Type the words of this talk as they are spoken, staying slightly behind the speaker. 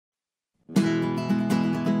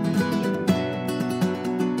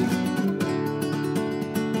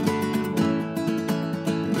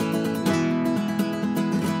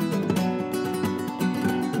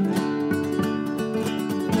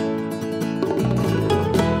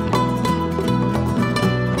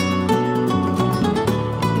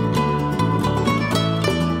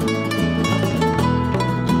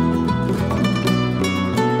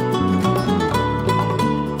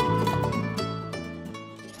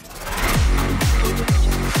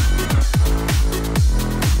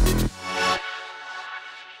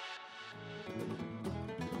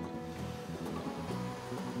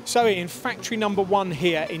So Ian, factory number 1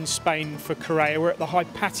 here in Spain for CORREA. We're at the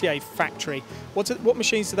Hypatia factory. What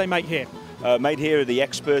machines do they make here? Made here are the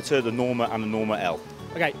Experta, the NORMA and the NORMA L.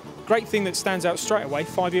 Okay, great thing that stands out straight away,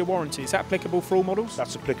 5-year warranty. Is that applicable for all models?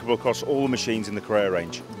 That's applicable across all the machines in the CORREA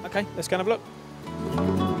range. Okay, let's go and have a look.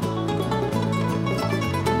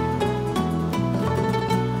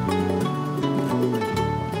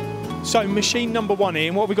 So machine number 1,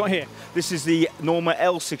 Ian, what have we got here? This is the NORMA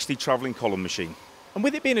L60 travelling column machine. And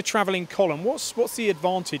with it being a travelling column, what's the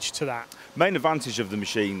advantage to that? Main advantage of the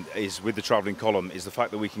machine is with the travelling column is the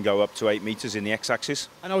fact that we can go up to 8 metres in the x-axis.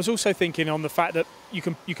 And I was also thinking on the fact that you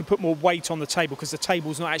can put more weight on the table because the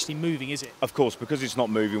table's not actually moving, is it? Of course, because it's not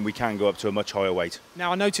moving, we can go up to a much higher weight.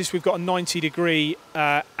 Now I notice we've got a 90-degree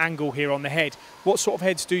angle here on the head. What sort of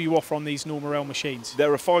heads do you offer on these NORMA L machines?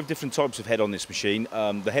 There are 5 different types of head on this machine.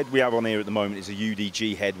 The head we have on here at the moment is a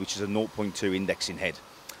UDG head, which is a 0.2 indexing head.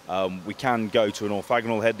 We can go to an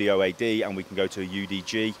orthogonal head, the OAD, and we can go to a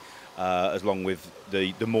UDG, along with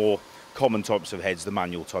the more common types of heads, the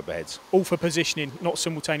manual type of heads. All for positioning, not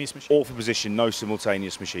simultaneous machining? All for position, no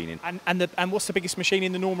simultaneous machining. And what's the biggest machine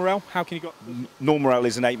in the NORMA L? How can you got? NORMA L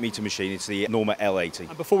is an 8-metre machine, it's the NORMA L80.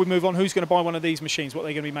 And before we move on, who's going to buy one of these machines? What are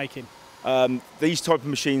they going to be making? These type of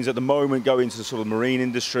machines at the moment go into the sort of marine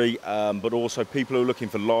industry, but also people who are looking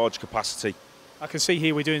for large capacity. I can see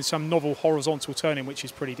here we're doing some novel horizontal turning, which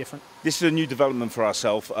is pretty different. This is a new development for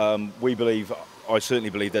ourselves. We believe, I certainly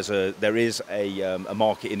believe, there is a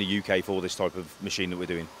market in the UK for this type of machine that we're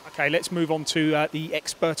doing. Okay, let's move on to the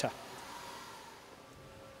Experta.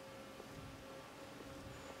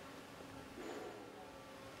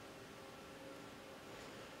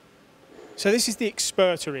 So this is the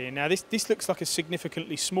Experta here. Now this looks like a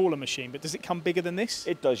significantly smaller machine, but does it come bigger than this?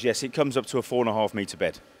 It does, yes. It comes up to a 4.5 metre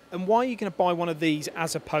bed. And why are you going to buy one of these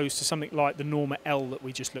as opposed to something like the NORMA L that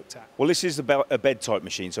we just looked at? Well, this is a bed type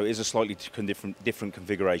machine, so it is a slightly different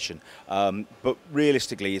configuration. But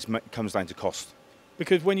realistically, it comes down to cost.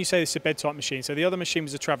 Because when you say this is a bed type machine, so the other machine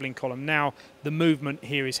was a travelling column. Now the movement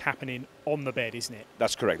here is happening on the bed, isn't it?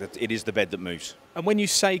 That's correct. It is the bed that moves. And when you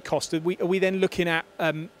say cost, are we then looking at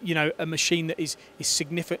a machine that is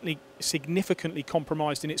significantly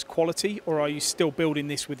compromised in its quality, or are you still building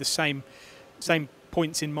this with the same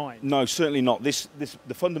points in mind? No, certainly not.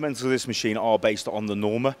 The fundamentals of this machine are based on the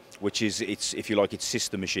NORMA, which is if you like, its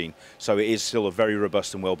sister machine. So it is still a very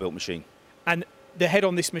robust and well-built machine. And the head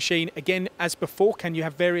on this machine, again, as before, can you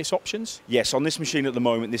have various options? Yes, on this machine at the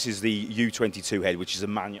moment, this is the U22 head, which is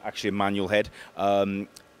actually a manual head.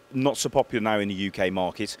 Not so popular now in the UK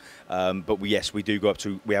market, but yes, we do go up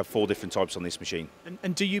to. We have 4 different types on this machine.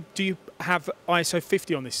 And do you have ISO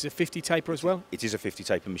 50 on this? Is it a 50 taper as well? It is a 50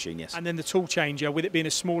 taper machine, yes. And then the tool changer, with it being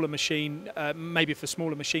a smaller machine, maybe for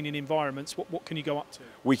smaller machining environments, what can you go up to?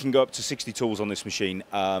 We can go up to 60 tools on this machine,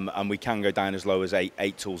 and we can go down as low as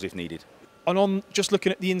 8 tools if needed. And on just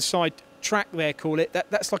looking at the inside track there, call it,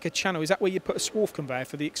 that's like a channel. Is that where you put a swarf conveyor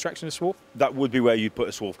for the extraction of swarf? That would be where you'd put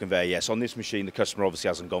a swarf conveyor, yes. On this machine, the customer obviously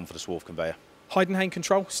hasn't gone for the swarf conveyor. Hide and hang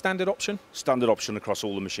control, standard option? Standard option across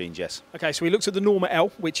all the machines, yes. Okay, so we looked at the NORMA L,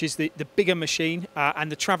 which is the bigger machine,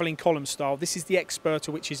 and the travelling column style. This is the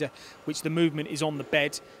Experta, which the movement is on the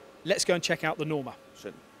bed. Let's go and check out the NORMA.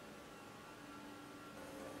 Certainly.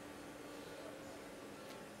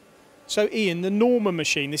 So Ian, the NORMA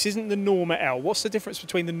machine, this isn't the NORMA L. What's the difference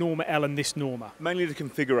between the NORMA L and this NORMA? Mainly the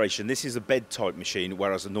configuration. This is a bed type machine,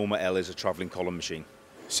 whereas the NORMA L is a travelling column machine.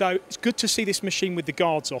 So it's good to see this machine with the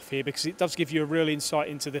guards off here, because it does give you a real insight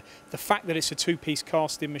into the fact that it's a 2-piece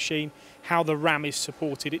casting machine, how the ram is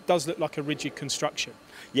supported. It does look like a rigid construction.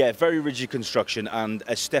 Yeah, very rigid construction, and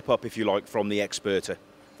a step up, if you like, from the Experta.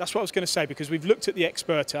 That's what I was going to say, because we've looked at the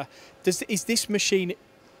Experta. Is this machine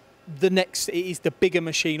the next is the bigger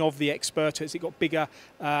machine of the Experta? Has it got bigger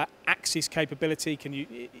axis capability?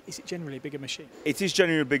 Is it generally a bigger machine? It is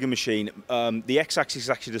generally a bigger machine. The X-axis is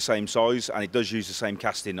actually the same size, and it does use the same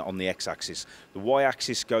casting on the X-axis. The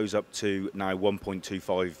Y-axis goes up to now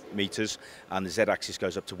 1.25 metres, and the Z-axis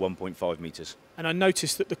goes up to 1.5 metres. And I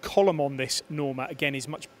noticed that the column on this NORMA again is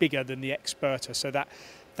much bigger than the Experta, so that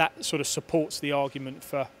sort of supports the argument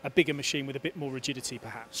for a bigger machine with a bit more rigidity,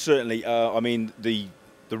 perhaps. Certainly. I mean, the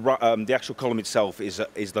actual column itself is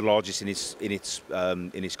the largest in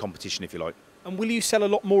its competition, if you like. And will you sell a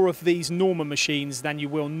lot more of these NORMA machines than you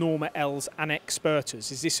will NORMA Ls and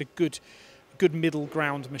Expertas? Is this a good middle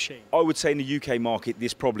ground machine? I would say in the UK market,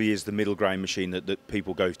 this probably is the middle ground machine that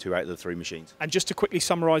people go to out of the three machines. And just to quickly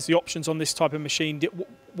summarise the options on this type of machine,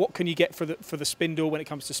 what can you get for the spindle when it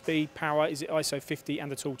comes to speed, power? Is it ISO 50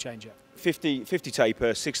 and the tool changer? 50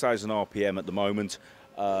 taper, 6,000 RPM at the moment.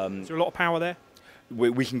 Is there a lot of power there?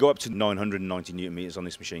 We can go up to 990 newton meters on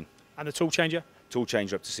this machine. And the tool changer? Tool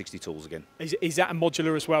changer up to 60 tools again. Is that a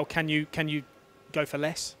modular as well? Can you go for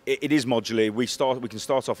less? It is modular. We can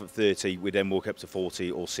start off at 30, we then walk up to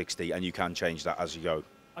 40 or 60, and you can change that as you go.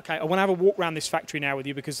 Okay, I want to have a walk around this factory now with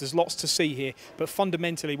you because there's lots to see here, but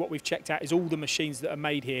fundamentally what we've checked out is all the machines that are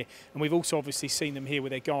made here, and we've also obviously seen them here with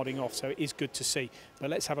their guarding off, so it is good to see. But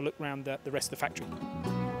let's have a look around the rest of the factory.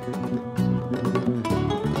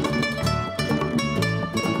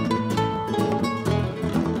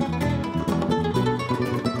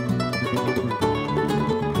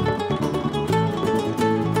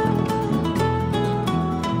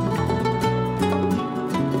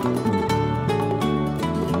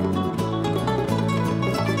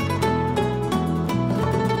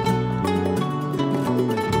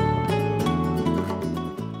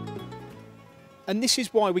 And this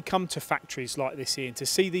is why we come to factories like this, Ian, to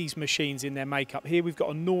see these machines in their makeup. Here we've got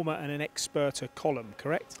a NORMA and an Experta column,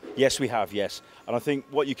 correct? Yes, we have, yes. And I think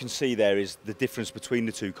what you can see there is the difference between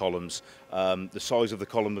the two columns. The size of the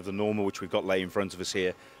column of the NORMA, which we've got lay in front of us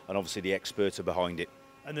here, and obviously the Experta behind it.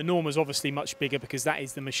 And the NORMA's obviously much bigger because that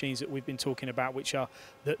is the machines that we've been talking about, which are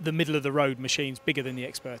the middle of the road machines, bigger than the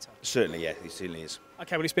Experta. Certainly, yeah, it certainly is.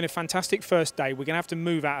 Okay, well, it's been a fantastic first day. We're going to have to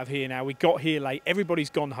move out of here now. We got here late.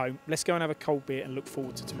 Everybody's gone home. Let's go and have a cold beer and look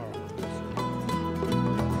forward to tomorrow.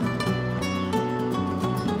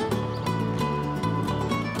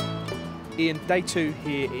 Ian, day 2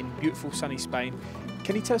 here in beautiful sunny Spain.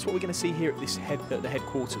 Can you tell us what we're going to see here at the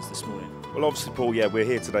headquarters this morning? Well, obviously, Paul, yeah, we're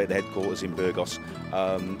here today at the headquarters in Burgas.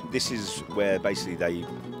 This is where basically they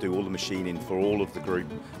do all the machining for all of the group.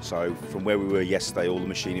 So from where we were yesterday, all the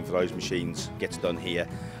machining for those machines gets done here,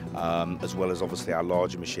 as well as obviously our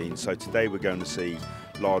larger machines. So today we're going to see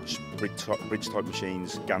large bridge-type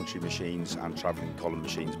machines, gantry machines and travelling column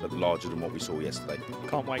machines, but larger than what we saw yesterday.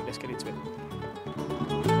 Can't wait, let's get into it.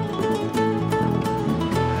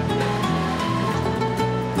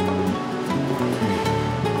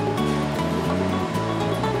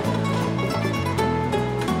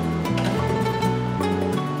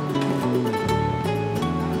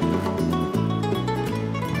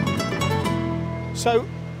 So,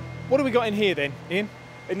 what have we got in here then, Ian?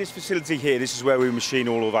 In this facility here, this is where we machine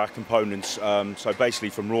all of our components. So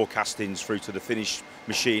basically from raw castings through to the finished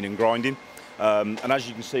machine and grinding. And as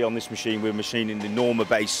you can see on this machine, we're machining the NORMA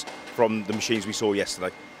base from the machines we saw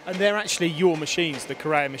yesterday. And they're actually your machines, the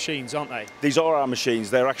CORREA machines, aren't they? These are our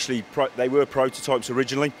machines. They're actually they were prototypes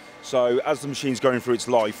originally. So as the machine's going through its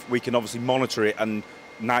life, we can obviously monitor it and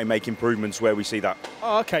now make improvements where we see that.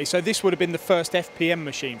 Oh, okay, so this would have been the first FPM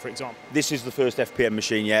machine, for example? This is the first FPM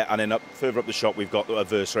machine, yeah, and then further up the shop we've got a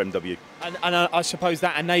Versa MW. And I suppose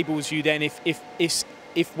that enables you then,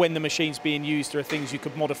 if when the machine's being used, there are things you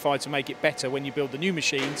could modify to make it better when you build the new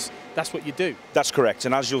machines, that's what you do? That's correct,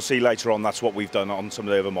 and as you'll see later on, that's what we've done on some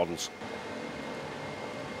of the other models.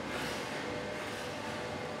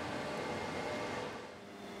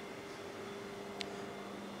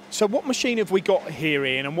 So what machine have we got here,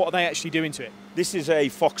 Ian, and what are they actually doing to it? This is a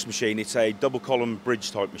Fox machine. It's a double column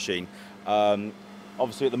bridge type machine.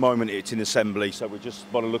 Obviously at the moment it's in assembly, so we're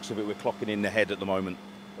just, by the looks of it, we're clocking in the head at the moment.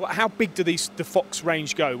 Well, how big do the Fox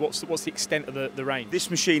range go? What's the extent of the range?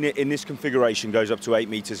 This machine in this configuration goes up to 8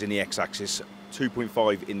 metres in the X-axis,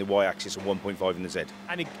 2.5 in the Y-axis and 1.5 in the Z.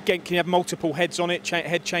 And again, can you have multiple heads on it,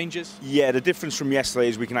 head changes? Yeah, the difference from yesterday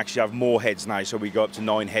is we can actually have more heads now, so we go up to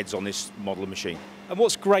 9 heads on this model of machine. And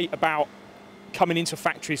what's great about coming into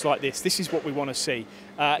factories like this is what we want to see.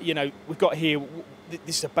 You know, we've got here,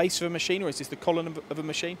 this is a base of a machine, or is this the column of a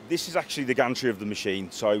machine? This is actually the gantry of the machine.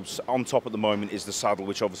 So on top at the moment is the saddle,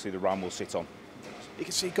 which obviously the ram will sit on. You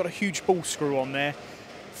can see you've got a huge ball screw on there,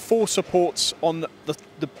 4 supports on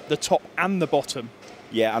the top and the bottom,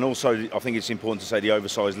 Yeah, and also I think it's important to say the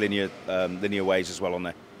oversized linear ways as well on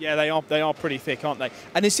there. Yeah, they are pretty thick, aren't they?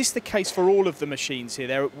 And is this the case for all of the machines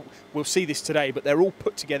here? We'll see this today, but they're all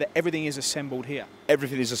put together. Everything is assembled here.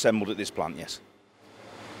 Everything is assembled at this plant, yes.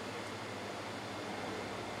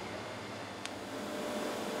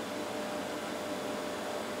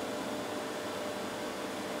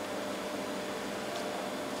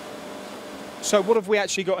 So what have we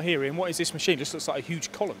actually got here, Ian? What is this machine? Just looks like a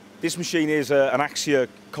huge column. This machine is an AXIA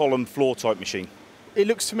column floor type machine. It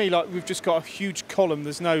looks to me like we've just got a huge column.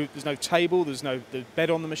 There's no table. There's no bed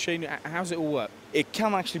on the machine. How does it all work? It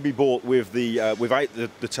can actually be bought with without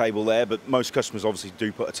the table there, but most customers obviously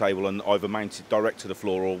do put a table and either mount it direct to the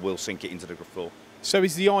floor or will sink it into the floor. So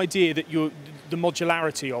is the idea that the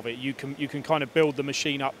modularity of it, you can kind of build the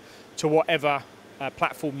machine up to whatever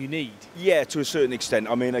platform you need? Yeah, to a certain extent.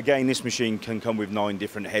 I mean, again, this machine can come with 9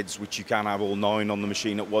 different heads, which you can have all 9 on the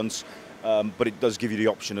machine at once. But it does give you the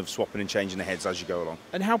option of swapping and changing the heads as you go along.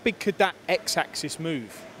 And how big could that X-axis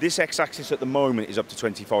move? This X-axis at the moment is up to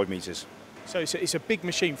 25 metres. So it's a big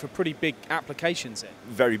machine for pretty big applications then?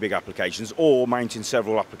 Very big applications, or mounting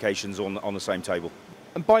several applications on the same table.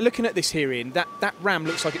 And by looking at this here, Ian, that RAM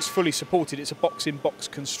looks like it's fully supported. It's a box-in-box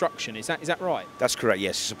construction. Is that right? That's correct,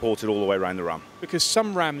 yes. It's supported all the way around the RAM. Because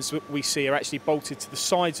some RAMs that we see are actually bolted to the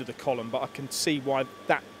sides of the column, but I can see why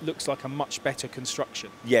that looks like a much better construction.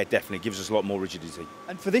 Yeah, definitely. It gives us a lot more rigidity.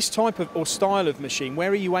 And for this type of or style of machine,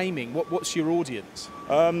 where are you aiming? What's your audience?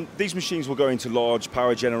 These machines will go into large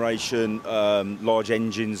power generation, large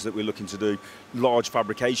engines that we're looking to do, large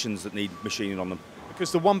fabrications that need machining on them.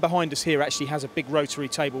 Because the one behind us here actually has a big rotary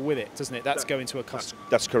table with it, doesn't it? That's going to a customer.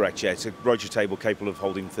 That's correct, yeah. It's a rotary table capable of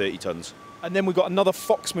holding 30 tonnes. And then we've got another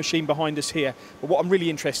Fox machine behind us here. But what I'm really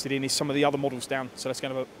interested in is some of the other models down. So let's go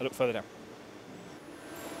and have a look further down.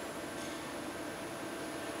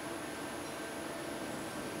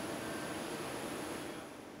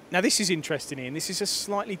 Now this is interesting, Ian. This is a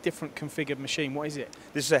slightly different configured machine. What is it?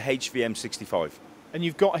 This is a HVM 65. And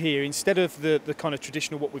you've got here, instead of the kind of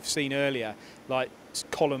traditional what we've seen earlier, like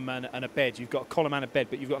column and a bed, you've got a column and a bed,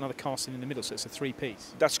 but you've got another casting in the middle, so it's a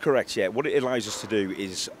 3-piece. That's correct, yeah. What it allows us to do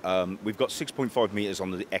is we've got 6.5 metres on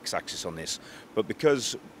the X-axis on this, but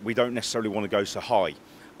because we don't necessarily want to go so high,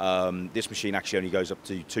 this machine actually only goes up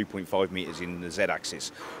to 2.5 metres in the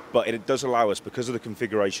Z-axis. But it does allow us, because of the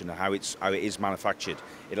configuration and how it is manufactured,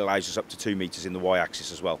 it allows us up to 2 metres in the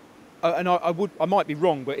Y-axis as well. And I might be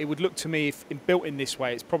wrong, but it would look to me, if built in this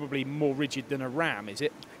way, it's probably more rigid than a RAM, is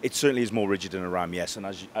it? It certainly is more rigid than a RAM, yes. And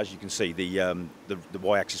as you can see, the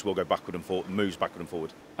Y-axis will go backward and forward, moves backward and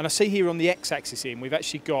forward. And I see here on the X-axis, Ian, we've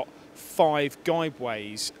actually got 5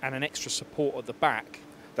 guideways and an extra support at the back.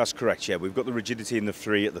 That's correct, yeah. We've got the rigidity in the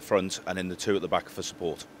 3 at the front and then the 2 at the back for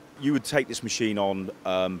support. You would take this machine on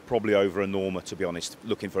probably over a NORMA, to be honest,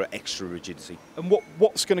 looking for extra rigidity. And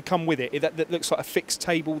what's going to come with it? That looks like a fixed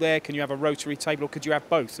table there. Can you have a rotary table, or could you have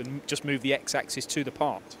both and just move the X-axis to the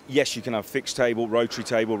part? Yes, you can have fixed table,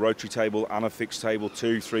 and a fixed table,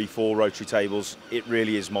 2, 3, 4 rotary tables. It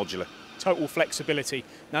really is modular. Total flexibility.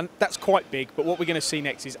 Now, that's quite big, but what we're going to see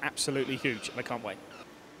next is absolutely huge, and I can't wait.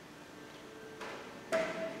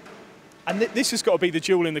 And this has got to be the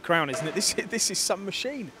jewel in the crown, isn't it? This is some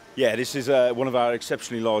machine. Yeah, this is one of our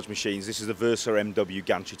exceptionally large machines. This is a Versa MW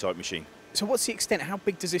gantry type machine. So what's the extent? How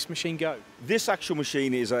big does this machine go? This actual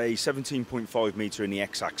machine is a 17.5 metre in the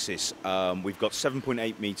X-axis. We've got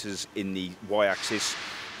 7.8 metres in the Y-axis,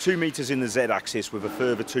 2 metres in the Z-axis with a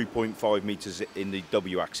further 2.5 metres in the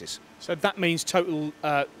W-axis. So that means total,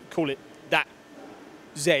 call it that,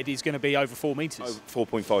 Z is going to be over 4 metres?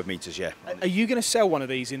 4.5 metres, yeah. Are you going to sell one of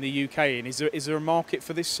these in the UK? And is there a market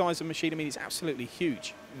for this size of machine? I mean, it's absolutely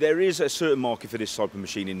huge. There is a certain market for this type of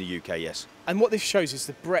machine in the UK, yes. And what this shows is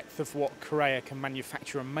the breadth of what CORREA can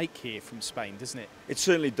manufacture and make here from Spain, doesn't it? It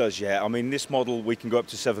certainly does, yeah. I mean, this model, we can go up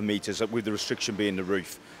to 7 metres, with the restriction being the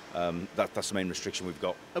roof. That's the main restriction we've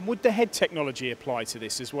got. And would the head technology apply to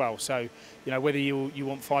this as well? So, you know, whether you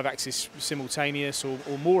want 5-axis simultaneous or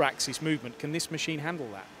more axis movement, can this machine handle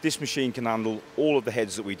that? This machine can handle all of the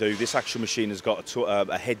heads that we do. This actual machine has got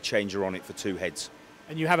a head changer on it for 2 heads.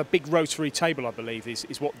 And you have a big rotary table, I believe,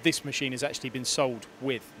 is what this machine has actually been sold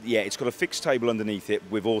with. Yeah, it's got a fixed table underneath it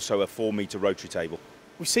with also a 4-metre rotary table.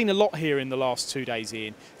 We've seen a lot here in the last 2 days,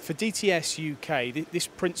 Ian. For DTS UK, this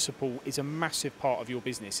principle is a massive part of your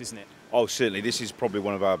business, isn't it? Oh, certainly. This is probably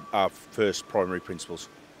one of our first primary principles.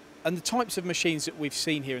 And the types of machines that we've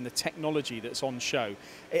seen here and the technology that's on show,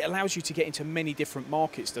 it allows you to get into many different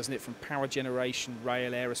markets, doesn't it? From power generation,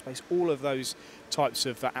 rail, aerospace, all of those types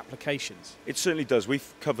of applications. It certainly does.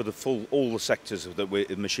 We've covered all the sectors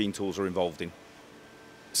that machine tools are involved in.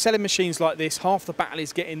 selling machines like this, half the battle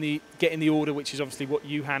is getting the order, which is obviously what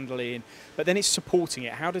you handle, Ian, but then it's supporting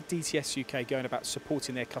it. How did DTS UK going about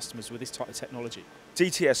supporting their customers with this type of technology?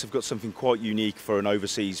 DTS have got something quite unique for an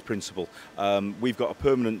overseas principal. We've got a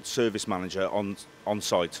permanent service manager on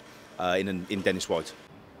site in Dennis White.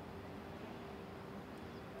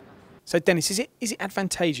 So Dennis, is it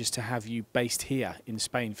advantageous to have you based here in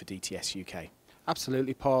Spain for DTS UK?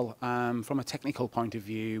 Absolutely, Paul. From a technical point of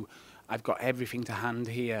view, I've got everything to hand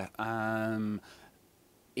here.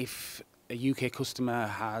 If a UK customer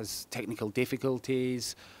has technical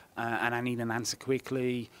difficulties and I need an answer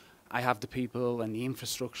quickly, I have the people and the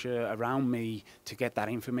infrastructure around me to get that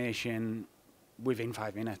information within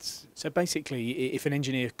 5 minutes. So basically, if an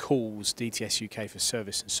engineer calls DTS UK for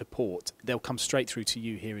service and support, they'll come straight through to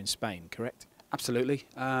you here in Spain, correct? Absolutely.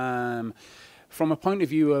 From a point of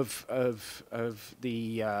view of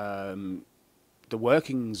the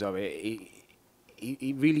workings of it,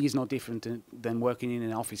 it really is no different than working in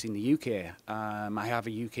an office in the UK. I have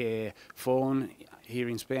a UK phone here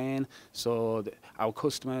in Spain, so our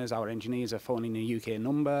customers, our engineers are phoning a UK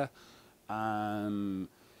number.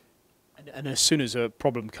 And as soon as a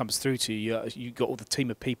problem comes through to you, you've got all the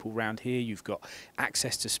team of people around here. You've got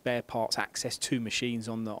access to spare parts, access to machines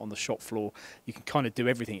on the shop floor. You can kind of do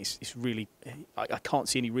everything. It's really, I can't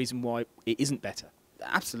see any reason why it isn't better.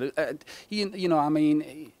 Absolutely. You know, I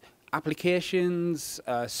mean, applications,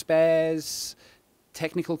 spares,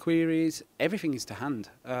 technical queries, everything is to hand.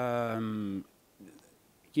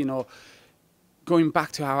 You know, going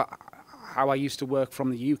back to how I used to work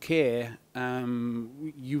from the UK,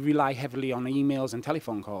 you rely heavily on emails and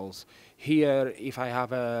telephone calls. Here, if I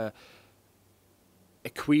have a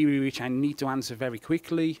query which I need to answer very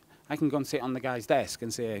quickly, I can go and sit on the guy's desk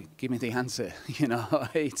and say, give me the answer. You know,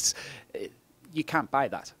 you can't buy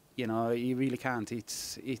that. You know, you really can't.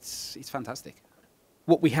 It's fantastic.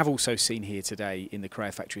 What we have also seen here today in the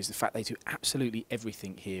CORREA factory is the fact they do absolutely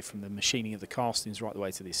everything here, from the machining of the castings right the way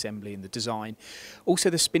to the assembly and the design. Also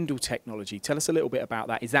the spindle technology. Tell us a little bit about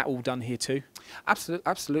that. Is that all done here too?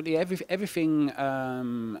 Absolutely. Everything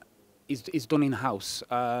is done in-house.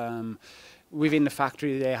 Within the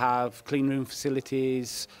factory they have clean room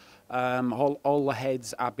facilities. All the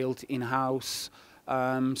heads are built in-house.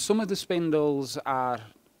 Some of the spindles are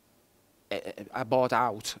bought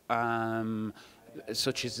out,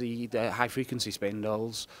 such as the high-frequency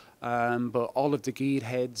spindles, but all of the geared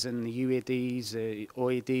heads and the UADs,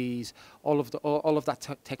 OADs, all of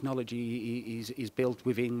that technology is built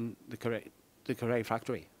within the CORREA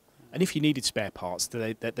factory. And if you needed spare parts,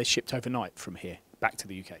 they're shipped overnight from here back to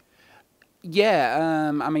the UK?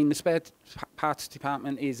 Yeah, I mean, the spare parts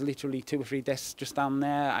department is literally 2 or 3 desks just down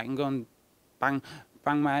there. I can go and bang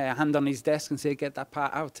my hand on his desk and say, get that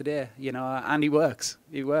part out today, you know, and it works.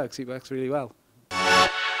 It works really well.